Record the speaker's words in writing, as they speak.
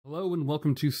Hello and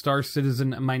welcome to Star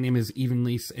Citizen. My name is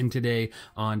Evenlease, and today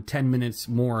on 10 minutes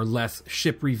more or less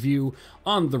ship review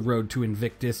on the road to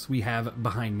Invictus, we have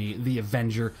behind me the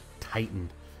Avenger Titan.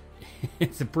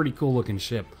 It's a pretty cool looking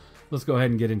ship. Let's go ahead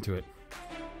and get into it.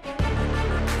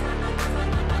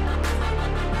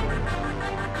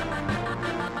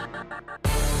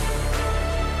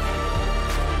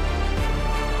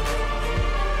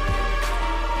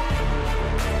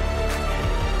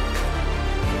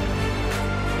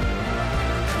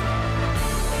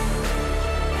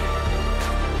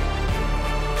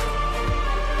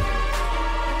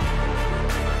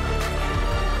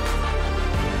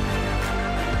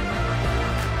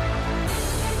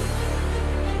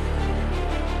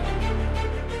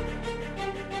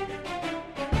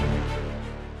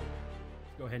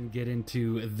 And get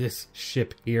into this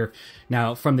ship here.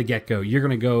 Now, from the get-go, you're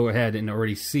going to go ahead and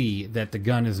already see that the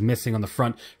gun is missing on the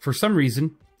front. For some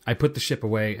reason, I put the ship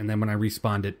away, and then when I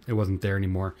respawned it, it wasn't there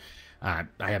anymore. I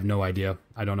have no idea.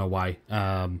 I don't know why.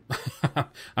 I'm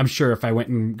sure if I went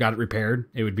and got it repaired,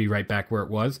 it would be right back where it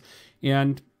was.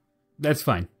 And that's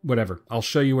fine. Whatever. I'll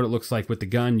show you what it looks like with the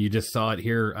gun. You just saw it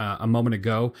here a moment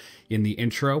ago in the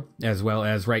intro, as well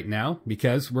as right now,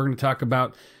 because we're going to talk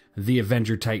about the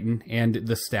Avenger Titan and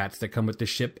the stats that come with the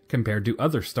ship compared to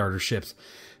other starter ships.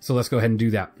 So let's go ahead and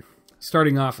do that.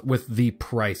 Starting off with the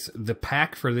price. The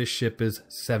pack for this ship is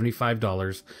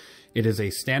 $75. It is a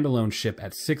standalone ship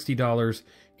at $60,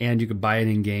 and you can buy it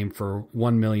in-game for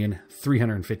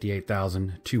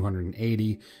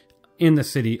 $1,358,280 in the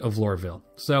city of Lorville.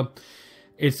 So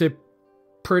it's a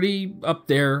pretty up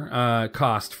there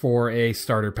cost for a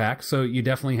starter pack, so you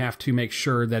definitely have to make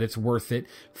sure that it's worth it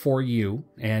for you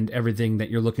and everything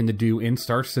that you're looking to do in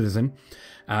Star Citizen.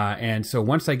 And so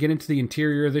once I get into the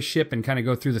interior of the ship and kind of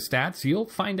go through the stats, you'll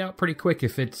find out pretty quick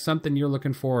if it's something you're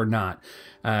looking for or not,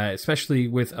 especially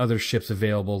with other ships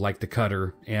available like the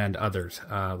Cutter and others,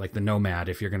 like the Nomad,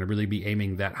 if you're going to really be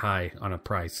aiming that high on a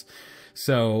price.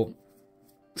 So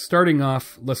starting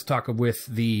off, let's talk with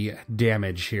the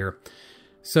damage here.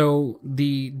 So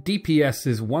the DPS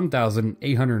is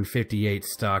 1,858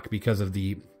 stock because of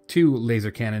the two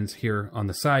laser cannons here on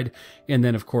the side, and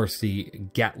then of course the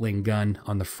Gatling gun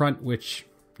on the front, which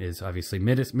is obviously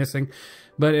missing.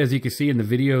 But as you can see in the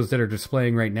videos that are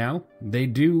displaying right now, they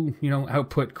do,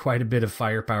 output quite a bit of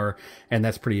firepower, and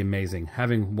that's pretty amazing.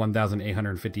 Having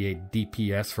 1,858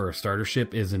 DPS for a starter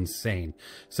ship is insane.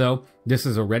 So this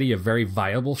is already a very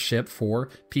viable ship for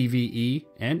PvE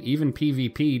and even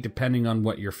PvP, depending on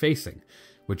what you're facing,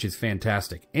 which is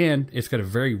fantastic. And it's got a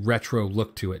very retro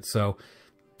look to it, so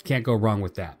can't go wrong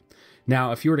with that.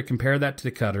 Now, if you were to compare that to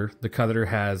the Cutter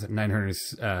has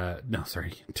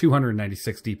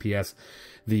 296 DPS.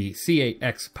 The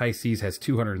C8X Pisces has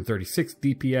 236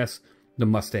 DPS. The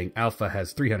Mustang Alpha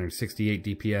has 368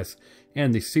 DPS.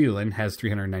 And the Sealand has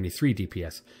 393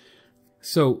 DPS.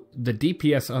 So the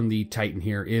DPS on the Titan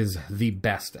here is the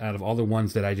best out of all the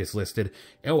ones that I just listed.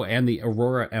 Oh, and the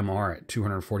Aurora MR at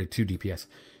 242 DPS.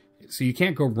 So you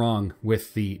can't go wrong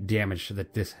with the damage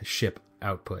that this ship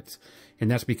outputs. And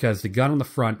that's because the gun on the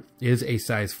front is a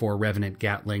size 4 Revenant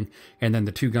Gatling, and then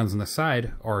the two guns on the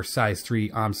side are size 3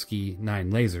 Omsky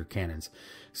 9 laser cannons.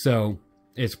 So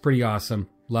it's pretty awesome.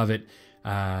 Love it.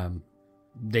 Everything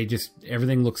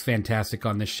looks fantastic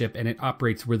on this ship, and it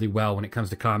operates really well when it comes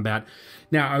to combat.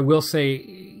 Now, I will say,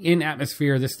 in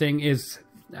atmosphere, this thing is,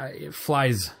 it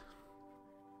flies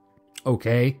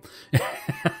okay.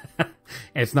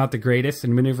 It's not the greatest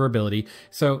in maneuverability.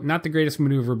 So not the greatest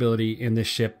maneuverability in this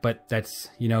ship, but that's,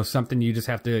 something you just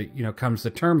have to, come to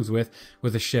terms with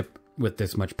a ship with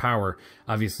this much power.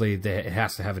 Obviously, it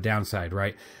has to have a downside,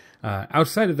 right?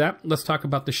 Outside of that, let's talk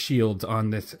about the shields on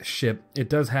this ship. It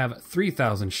does have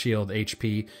 3,000 shield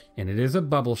HP, and it is a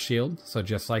bubble shield. So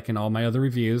just like in all my other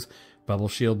reviews, bubble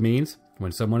shield means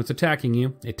when someone is attacking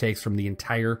you, it takes from the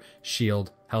entire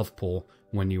shield health pool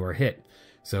when you are hit.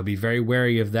 So be very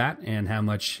wary of that and how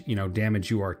much, damage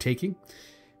you are taking.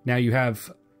 Now you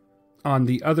have, on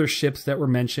the other ships that were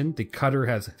mentioned, the Cutter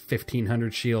has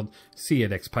 1,500 shield,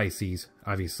 C8X Pisces,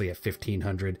 obviously at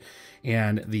 1,500,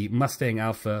 and the Mustang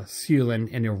Alpha, Sealand,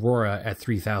 and Aurora at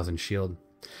 3,000 shield.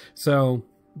 So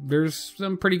there's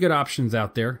some pretty good options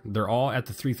out there. They're all at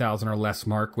the 3,000 or less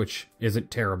mark, which isn't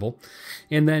terrible.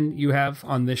 And then you have,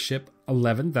 on this ship,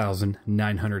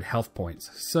 11,900 health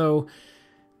points. So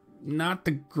not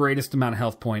the greatest amount of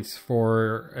health points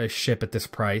for a ship at this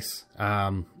price.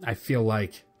 I feel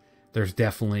like there's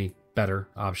definitely better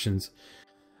options.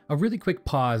 A really quick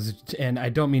pause, and I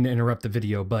don't mean to interrupt the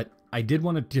video, but I did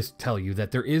want to just tell you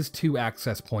that there is 2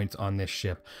 access points on this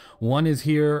ship. One is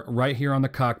here, right here on the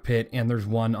cockpit, and there's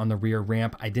one on the rear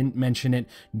ramp. I didn't mention it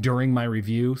during my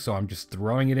review, so I'm just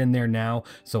throwing it in there now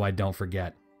so I don't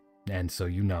forget. And so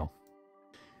you know.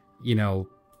 You know,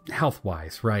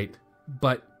 health-wise, right?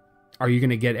 But are you going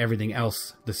to get everything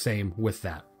else the same with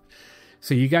that?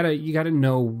 So you gotta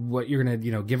know what you're gonna,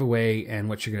 you know, give away and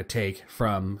what you're gonna take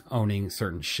from owning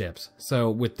certain ships. So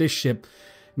with this ship,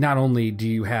 not only do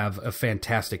you have a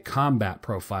fantastic combat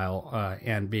profile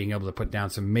and being able to put down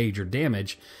some major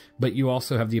damage, but you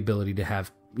also have the ability to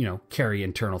have, you know, carry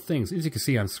internal things. As you can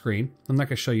see on screen, I'm not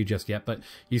gonna show you just yet, but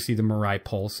you see the Mirai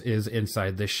Pulse is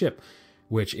inside this ship,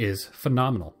 which is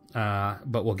phenomenal.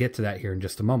 But we'll get to that here in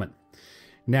just a moment.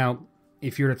 Now,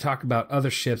 if you were to talk about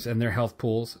other ships and their health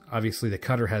pools, obviously the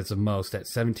Cutter has the most at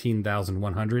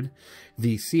 17,100.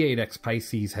 The C8X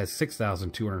Pisces has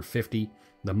 6,250.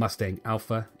 The Mustang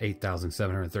Alpha,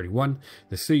 8,731.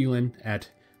 The Suyulin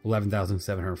at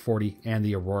 11,740. And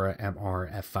the Aurora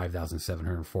MR at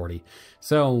 5,740.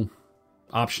 So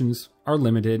options are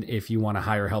limited if you want a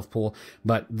higher health pool.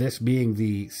 But this being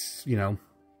the, you know,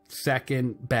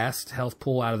 second best health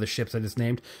pool out of the ships I just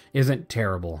named isn't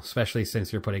terrible, especially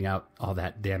since you're putting out all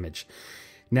that damage.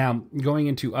 Now, going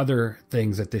into other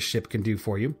things that this ship can do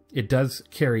for you, it does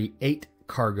carry 8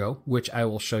 cargo, which I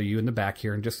will show you in the back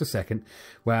here in just a second,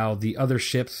 while the other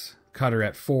ships, Cutter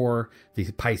at 4,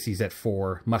 the Pisces at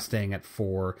 4, Mustang at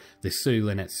 4, the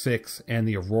Suyulin at 6, and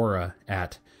the Aurora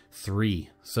at 3.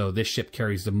 So this ship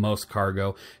carries the most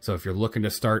cargo. So if you're looking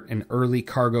to start an early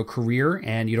cargo career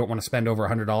and you don't want to spend over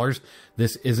 $100,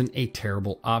 this isn't a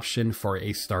terrible option for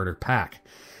a starter pack,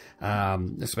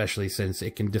 especially since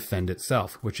it can defend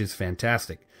itself, which is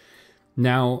fantastic.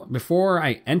 Now, before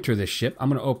I enter this ship, I'm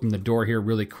going to open the door here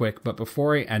really quick, but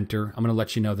before I enter, I'm going to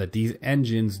let you know that these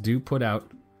engines do put out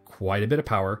quite a bit of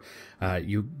power.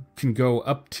 You can go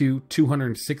up to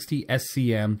 260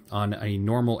 SCM on a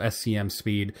normal SCM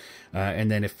speed,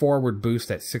 and then a forward boost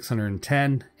at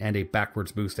 610 and a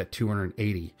backwards boost at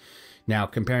 280. Now,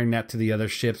 comparing that to the other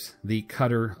ships, the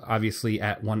Cutter obviously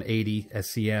at 180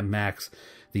 SCM max,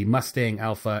 the Mustang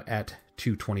Alpha at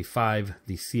 225,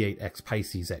 the C8X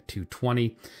Pisces at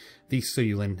 220, the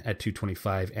Suyulin at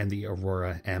 225, and the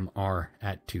Aurora MR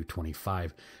at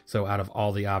 225. So out of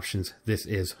all the options, this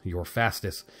is your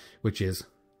fastest, which is,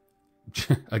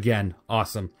 again,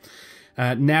 awesome.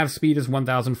 Nav speed is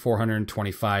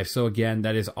 1,425. So again,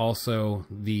 that is also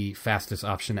the fastest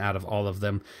option out of all of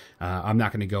them. I'm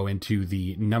not going to go into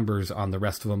the numbers on the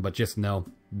rest of them, but just know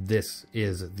this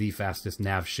is the fastest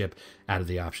nav ship out of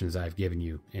the options I've given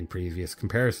you in previous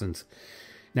comparisons.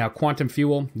 Now, quantum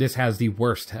fuel, this has the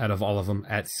worst out of all of them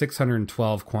at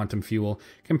 612 quantum fuel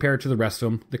compared to the rest of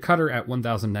them. The Cutter at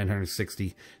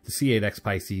 1,960, the C8X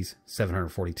Pisces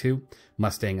 742,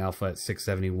 Mustang Alpha at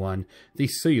 671, the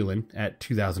Suyulin at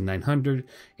 2,900,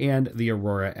 and the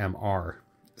Aurora MR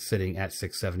sitting at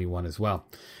 671 as well.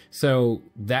 So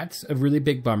that's a really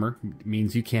big bummer. It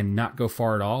means you cannot go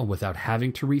far at all without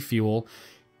having to refuel.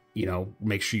 You know,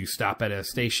 make sure you stop at a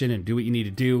station and do what you need to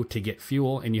do to get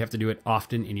fuel, and you have to do it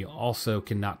often, and you also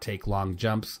cannot take long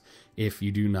jumps if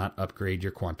you do not upgrade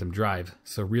your quantum drive.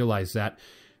 So realize that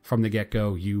from the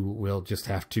get-go, you will just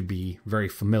have to be very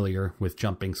familiar with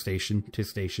jumping station to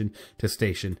station to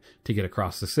station to get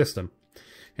across the system.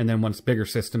 And then once bigger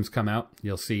systems come out,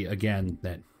 you'll see again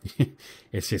that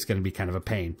it's just going to be kind of a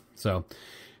pain. So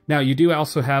now, you do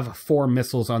also have 4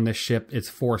 missiles on this ship. It's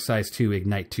 4 size 2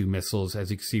 Ignite 2 missiles,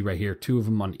 as you can see right here. 2 of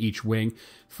them on each wing.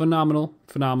 Phenomenal,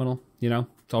 phenomenal. You know,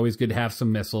 it's always good to have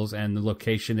some missiles, and the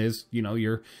location is, you know,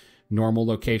 your normal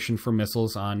location for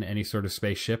missiles on any sort of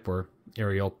spaceship or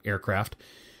aerial aircraft.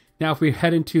 Now, if we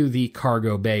head into the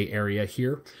cargo bay area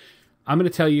here, I'm going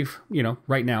to tell you, you know,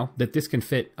 right now that this can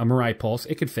fit a Mirai Pulse.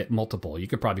 It could fit multiple. You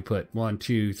could probably put 1,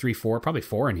 2, 3, 4, probably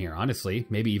 4 in here, honestly.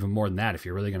 Maybe even more than that if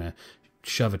you're really going to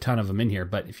shove a ton of them in here.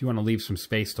 But if you want to leave some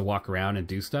space to walk around and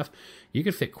do stuff, you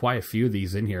could fit quite a few of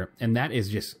these in here, and that is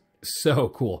just so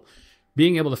cool.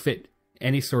 Being able to fit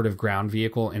any sort of ground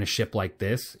vehicle in a ship like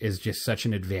this is just such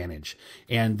an advantage,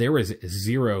 and there was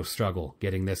zero struggle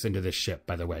getting this into this ship,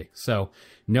 by the way. So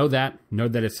know that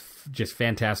it's just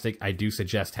fantastic. I do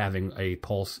suggest having a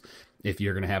Pulse if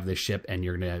you're going to have this ship and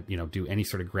you're going to, you know, do any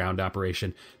sort of ground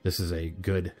operation. This is a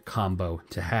good combo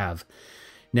to have.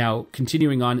 Now,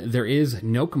 continuing on, there is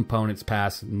no components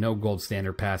pass, no gold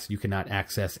standard pass. You cannot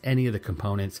access any of the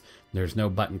components. There's no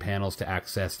button panels to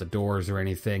access the doors or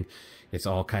anything. It's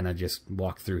all kind of just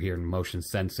walk through here in motion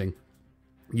sensing.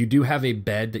 You do have a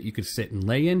bed that you could sit and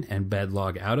lay in and bed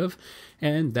log out of,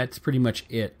 and that's pretty much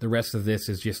it. The rest of this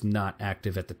is just not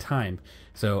active at the time.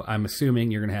 So I'm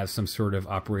assuming you're going to have some sort of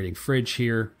operating fridge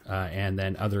here, and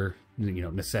then other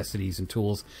necessities and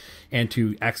tools. And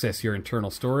to access your internal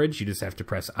storage, you just have to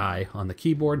press I on the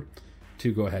keyboard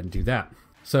to go ahead and do that.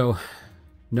 So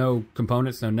no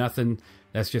components, no nothing.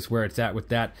 That's just where it's at with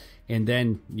that. And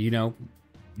then, you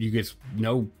just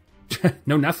no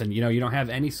nothing. You don't have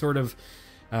any sort of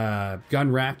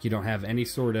gun rack. You don't have any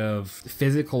sort of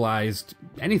physicalized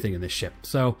anything in this ship.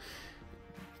 So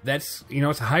that's,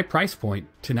 it's a high price point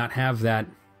to not have that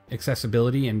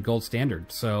accessibility and gold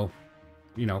standard. So,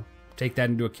 take that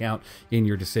into account in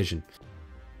your decision.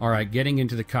 All right, getting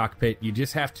into the cockpit, you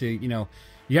just have to,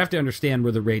 you have to understand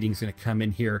where the rating's going to come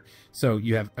in here. So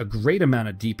you have a great amount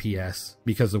of DPS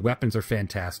because the weapons are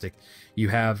fantastic. You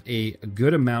have a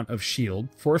good amount of shield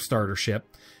for a starter ship.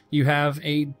 You have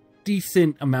a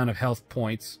decent amount of health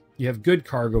points. You have good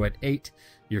cargo at 8.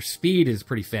 Your speed is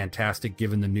pretty fantastic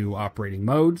given the new operating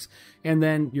modes. And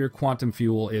then your quantum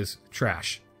fuel is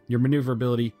trash. Your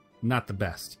maneuverability, not the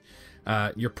best.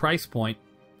 Your price point,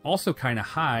 also kind of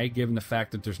high given the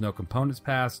fact that there's no components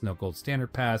pass, no gold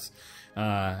standard pass,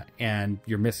 and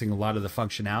you're missing a lot of the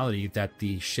functionality that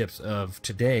the ships of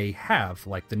today have,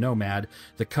 like the Nomad,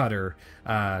 the Cutter,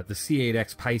 the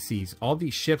C8X Pisces. All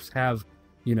these ships have,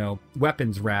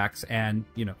 weapons racks and,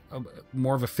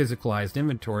 more of a physicalized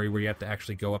inventory where you have to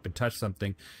actually go up and touch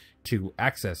something to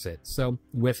access it. So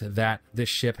with that, this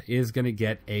ship is going to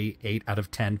get a 8 out of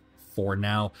 10 for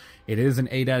now. It is an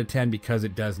 8 out of 10 because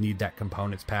it does need that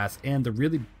components pass, and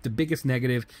the biggest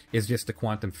negative is just the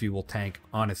quantum fuel tank.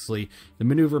 Honestly, the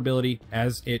maneuverability,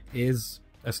 as it is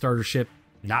a starter ship,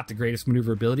 not the greatest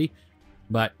maneuverability,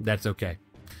 but that's okay.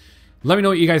 Let me know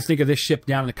what you guys think of this ship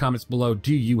down in the comments below.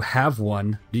 Do you have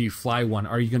one? Do you fly one?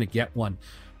 Are you going to get one?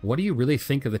 What do you really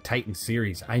think of the Titan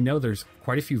series? I know there's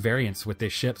quite a few variants with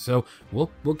this ship, so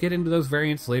we'll get into those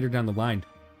variants later down the line.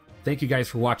 Thank you guys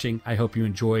for watching. I hope you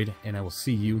enjoyed, and I will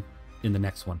see you in the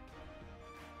next one.